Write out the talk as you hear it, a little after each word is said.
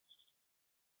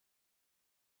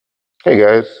Hey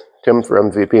guys, Tim from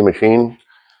MVP Machine.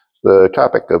 The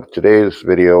topic of today's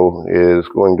video is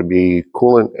going to be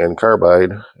coolant and carbide,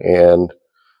 and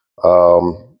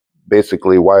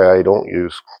basically why I don't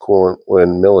use coolant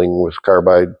when milling with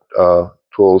carbide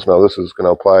tools. Now this is going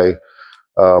to apply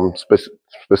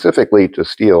specifically to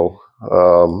steel,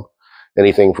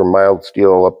 anything from mild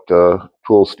steel up to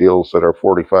tool steels that are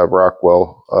 45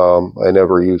 Rockwell. I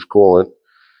never use coolant,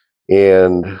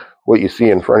 and what you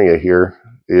see in front of you here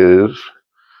is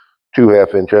two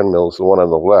 1/2-inch end mills. The one on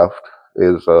the left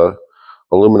is a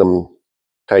aluminum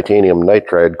titanium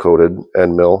nitride coated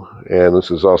end mill, and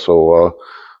this is also a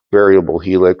variable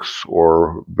helix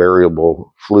or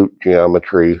variable flute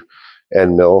geometry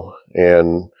end mill,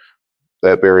 and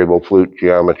that variable flute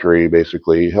geometry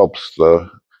basically helps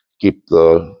keep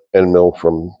the end mill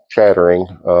from chattering.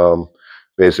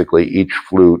 Basically each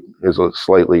flute is a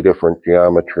slightly different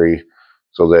geometry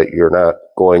so that you're not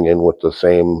going in with the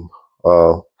same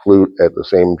flute at the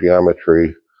same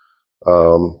geometry.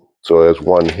 So as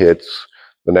one hits,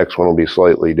 the next one will be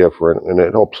slightly different, and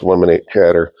it helps eliminate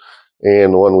chatter.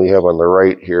 And the one we have on the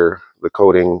right here, the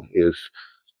coating is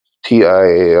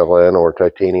TiAlN, or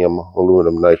titanium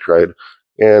aluminum nitride.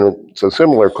 And it's a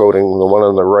similar coating. The one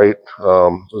on the right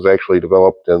was actually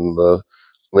developed in the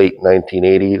late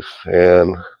 1980s,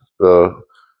 and the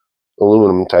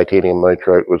aluminum titanium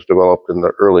nitride was developed in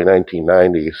the early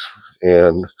 1990s.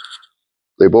 And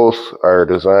they both are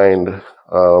designed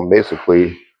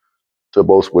basically to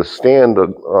both withstand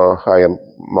a high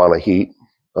amount of heat.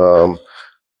 One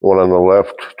on the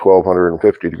left,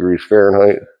 1250 degrees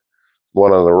Fahrenheit.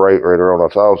 One on the right, right around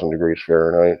 1000 degrees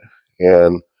Fahrenheit.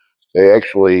 And they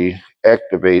actually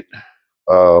activate,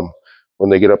 when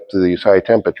they get up to these high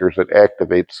temperatures, it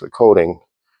activates the coating,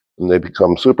 and they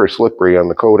become super slippery on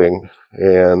the coating,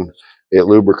 and it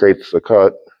lubricates the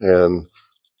cut and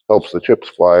helps the chips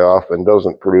fly off and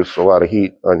doesn't produce a lot of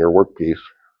heat on your workpiece.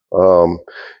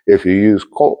 If you use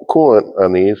coolant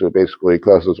on these, it basically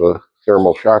causes a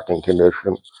thermal shocking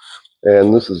condition,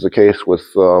 and this is the case with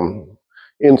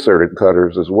inserted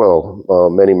cutters as well.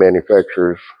 Many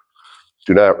manufacturers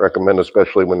do not recommend,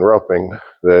 especially when roughing,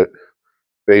 that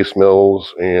base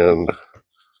mills and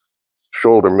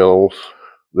shoulder mills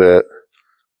that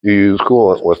you use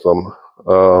coolant with them.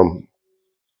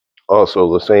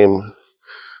 Also, the same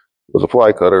with the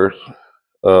fly cutters.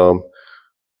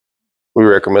 We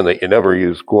recommend that you never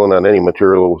use coolant on any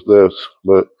material with this,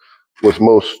 but with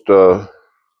most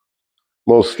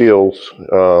steels,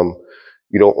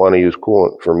 you don't want to use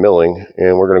coolant for milling.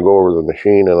 And we're going to go over the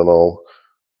machine, and then I'll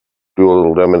do a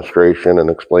little demonstration and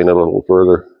explain it a little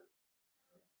further.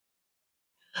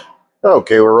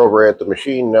 Okay, we're over at the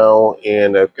machine now,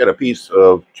 and I've got a piece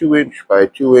of 2-inch by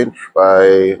 2-inch by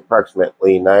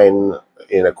approximately 9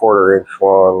 1/4 inch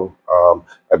long.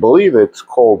 I believe it's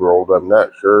cold rolled. I'm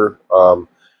not sure.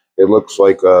 It looks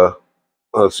like a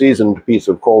seasoned piece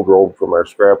of cold rolled from our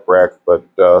scrap rack, but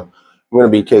I'm going to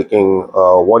be taking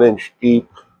 1 inch deep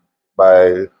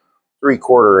by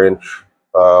 3/4 inch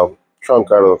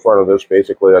chunk out of the front of this,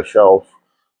 basically a shelf,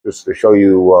 just to show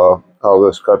you how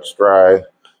this cuts dry.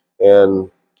 And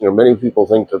many people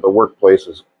think that the workpiece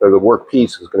is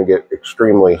going to get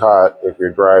extremely hot if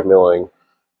you're dry milling.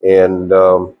 And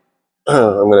I'm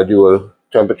going to do a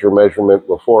temperature measurement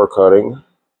before cutting.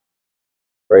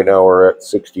 Right now we're at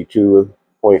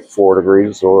 62.4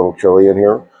 degrees, a little chilly in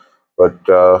here, but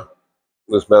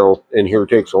this metal in here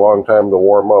takes a long time to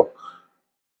warm up.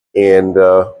 And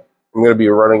I'm going to be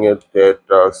running it at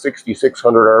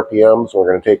 6,600 RPMs. We're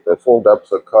going to take the full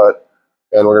depth of cut,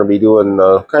 and we're going to be doing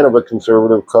kind of a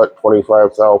conservative cut,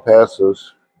 25 thou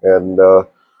passes, and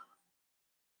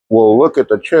we'll look at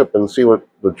the chip and see what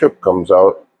the chip comes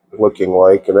out looking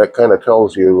like, and that kind of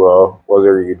tells you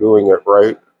whether you're doing it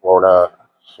right or not.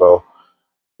 So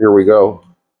here we go.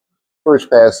 First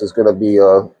pass is going to be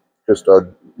just a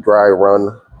dry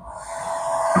run.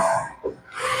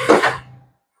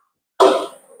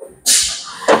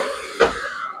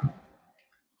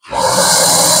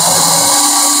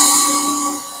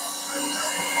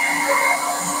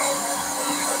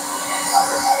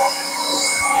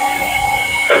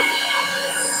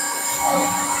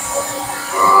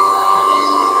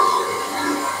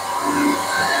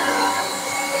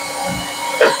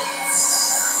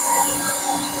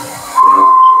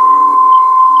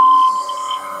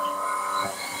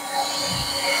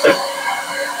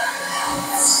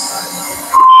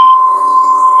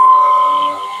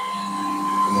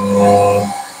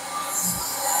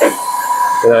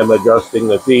 And I'm adjusting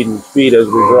the feed and speed as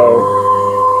we go.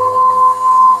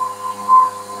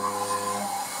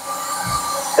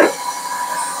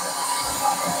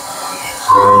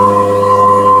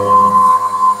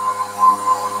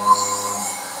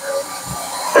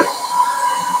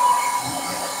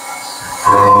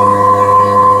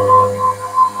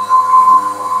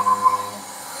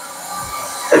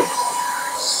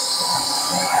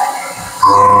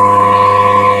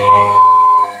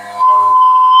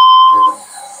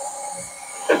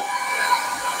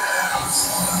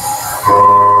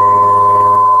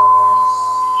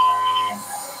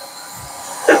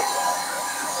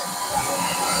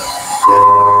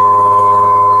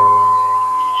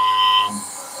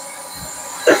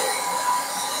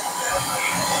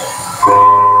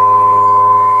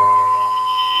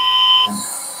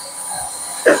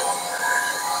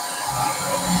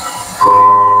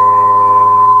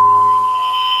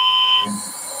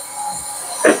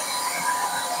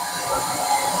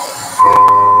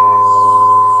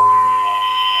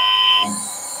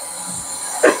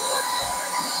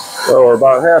 So we're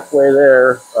about halfway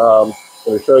there. I'm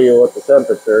going to show you what the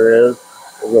temperature is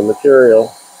of the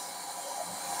material.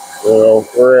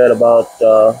 We're at about,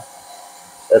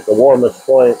 at the warmest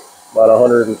point, about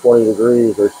 120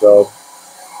 degrees or so.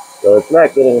 So it's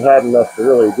not getting hot enough to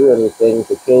really do anything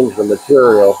to change the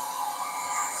material.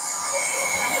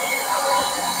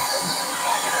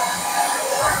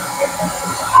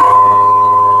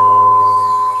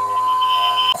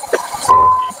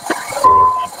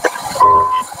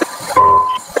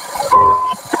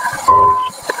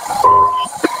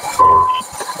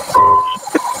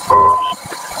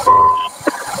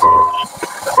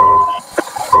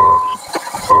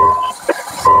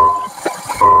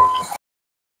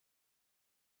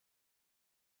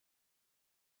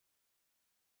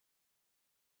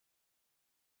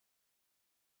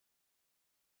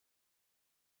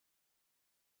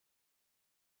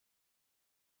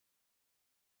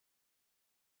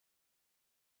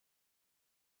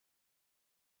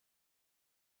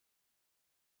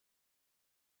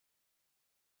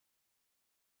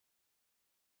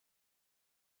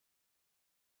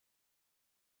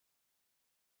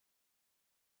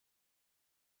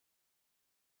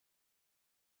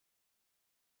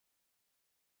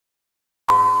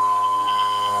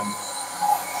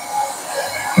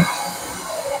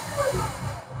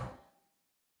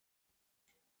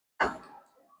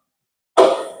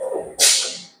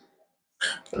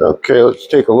 Okay, let's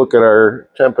take a look at our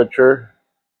temperature.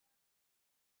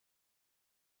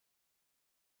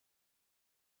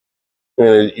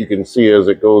 And you can see as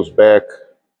it goes back,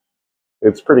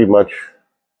 it's pretty much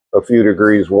a few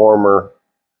degrees warmer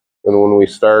than when we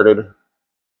started.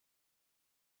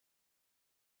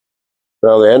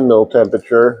 Now the end mill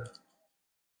temperature,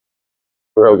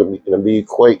 probably going to be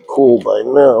quite cool by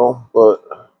now, but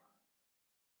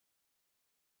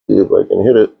see if I can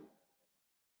hit it.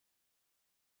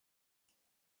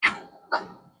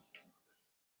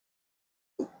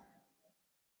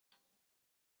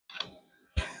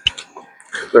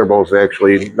 They're both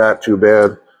actually not too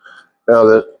bad. Now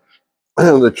that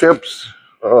the chips,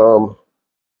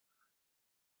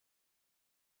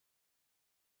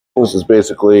 this is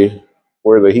basically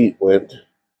where the heat went. It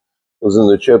was in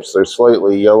the chips. They're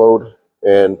slightly yellowed,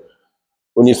 and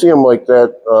when you see them like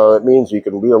that, it means you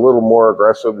can be a little more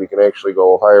aggressive. You can actually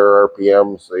go higher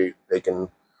RPMs. They can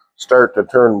start to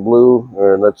turn blue,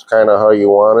 and that's kind of how you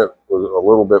want it, with a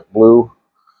little bit blue.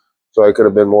 So I could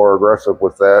have been more aggressive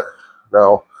with that.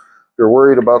 Now, if you're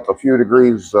worried about the few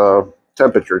degrees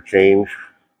temperature change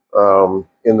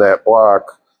in that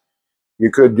block,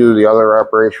 you could do the other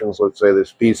operations. Let's say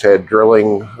this piece had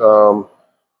drilling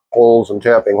holes and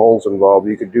tapping holes involved.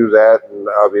 You could do that, and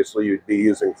obviously you'd be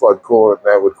using flood coolant, and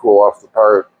that would cool off the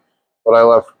part. But I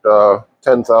left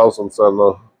 10 thousandths on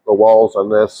the walls on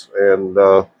this, and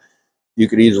you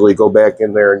could easily go back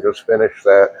in there and just finish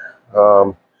that.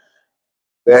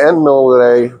 The end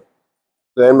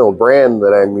mill brand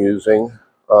that I'm using,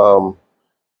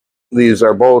 these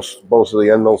are both of the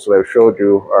end mills that I've showed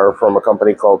you are from a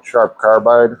company called Sharp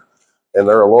Carbide, and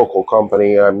they're a local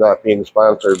company. I'm not being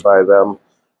sponsored by them,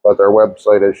 but their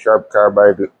website is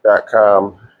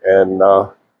sharpcarbide.com, and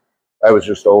I was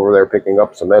just over there picking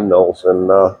up some end mills, and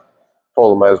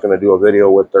told them I was going to do a video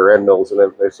with their end mills,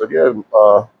 and they said, yeah, if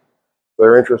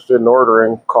they're interested in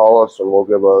ordering, call us, and we'll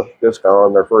give a discount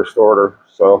on their first order.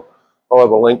 So I'll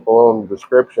have a link below in the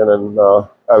description, and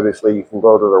obviously you can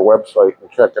go to their website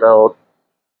and check it out.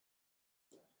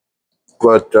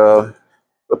 But the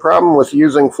problem with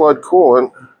using flood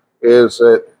coolant is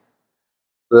that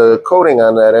the coating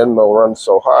on that end mill runs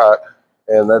so hot,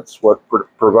 and that's what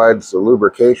provides the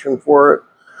lubrication for it.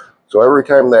 So every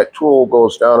time that tool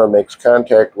goes down and makes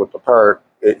contact with the part,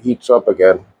 it heats up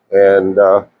again. And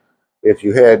if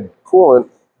you had flood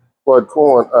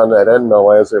coolant on that end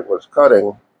mill as it was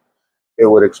cutting, it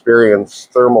would experience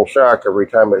thermal shock every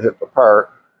time it hit the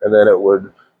part, and then it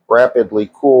would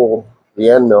rapidly cool the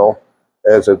end mill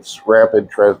as it's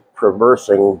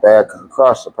traversing back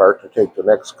across the part to take the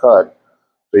next cut.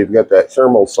 So you've got that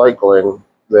thermal cycling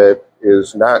that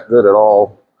is not good at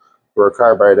all for a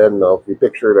carbide end mill. If you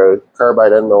picture the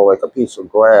carbide end mill like a piece of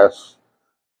glass,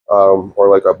 or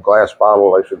like a glass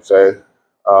bottle, I should say,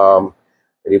 and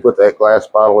you put that glass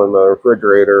bottle in the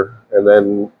refrigerator and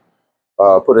then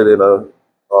put it in a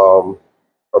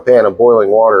pan of boiling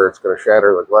water, it's going to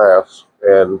shatter the glass.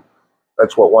 And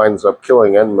that's what winds up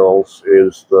killing end mills,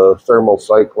 is the thermal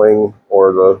cycling,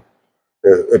 or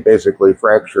it basically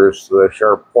fractures the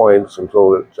sharp points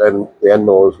until the end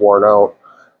mill is worn out.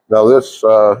 Now this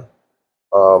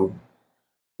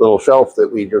little shelf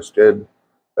that we just did,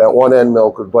 that one end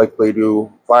mill could likely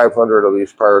do 500 of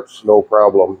these parts, no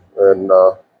problem,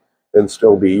 and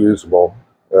still be usable.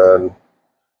 And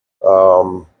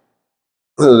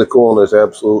the coolant is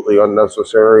absolutely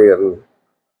unnecessary and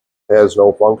has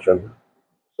no function.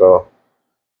 So,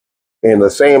 and the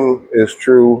same is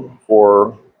true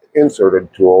for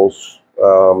inserted tools.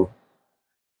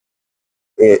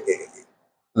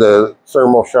 The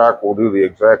thermal shock will do the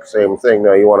exact same thing.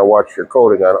 Now you want to watch your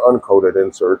coating on uncoated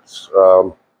inserts.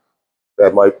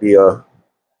 That might be a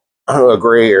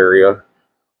gray area,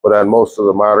 but on most of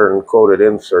the modern coated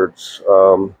inserts,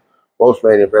 most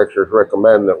manufacturers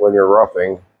recommend that when you're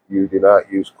roughing, you do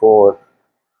not use coolant.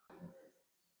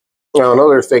 Now,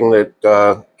 another thing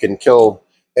that can kill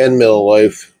end mill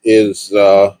life is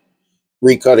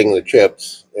recutting the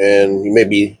chips. And you may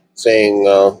be saying,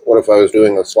 what if I was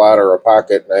doing a slot or a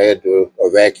pocket and I had to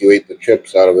evacuate the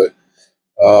chips out of it?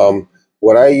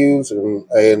 What I use, and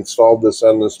I installed this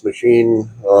on this machine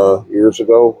years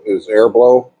ago, is air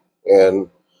blow. And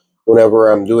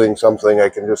whenever I'm doing something, I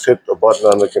can just hit the button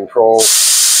on the control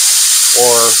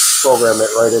or program it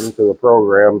right into the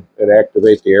program and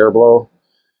activate the air blow.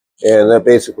 And that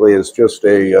basically is just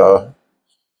an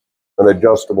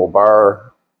adjustable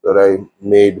bar that I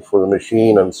made for the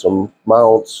machine and some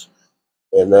mounts,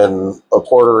 and then a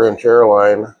 1/4-inch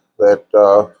airline that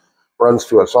runs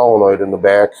to a solenoid in the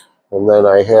back. And then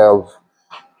I have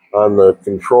on the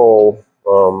control,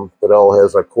 Fidel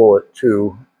has a Coolant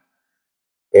 2,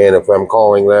 and if I'm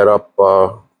calling that up,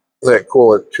 that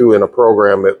Coolant 2 in a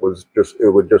program, it would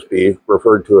just be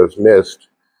referred to as mist.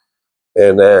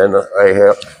 And then I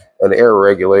have an air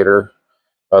regulator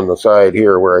on the side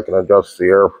here where I can adjust the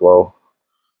airflow.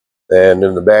 And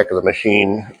in the back of the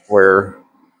machine where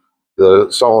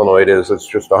the solenoid is, it's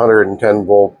just a 110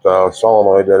 volt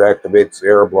solenoid that activates the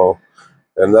air blow.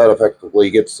 And that effectively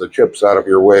gets the chips out of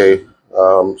your way,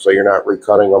 so you're not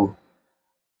recutting them.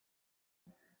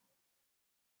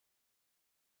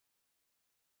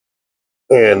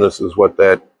 And this is what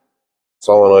that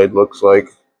solenoid looks like.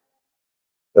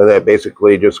 And that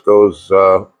basically just goes,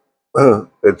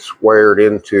 it's wired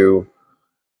into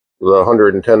the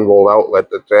 110 volt outlet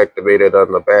that's activated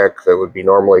on the back that would be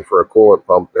normally for a coolant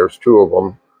pump. There's two of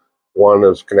them. One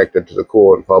is connected to the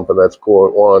coolant pump, and that's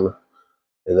coolant 1.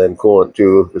 And then coolant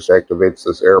 2 just activates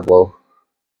this air blow.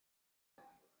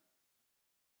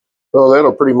 So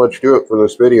that'll pretty much do it for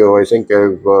this video. I think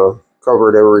I've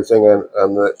covered everything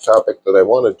on that topic that I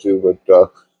wanted to, but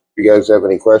if you guys have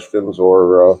any questions,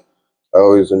 or I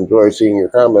always enjoy seeing your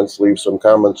comments, leave some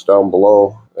comments down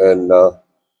below. And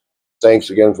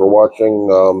thanks again for watching.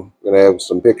 I'm going to have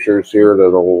some pictures here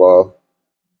that'll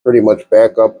pretty much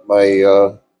back up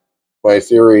my my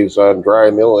theories on dry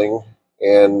milling,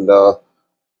 and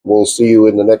we'll see you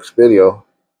in the next video.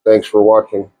 Thanks for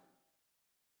watching.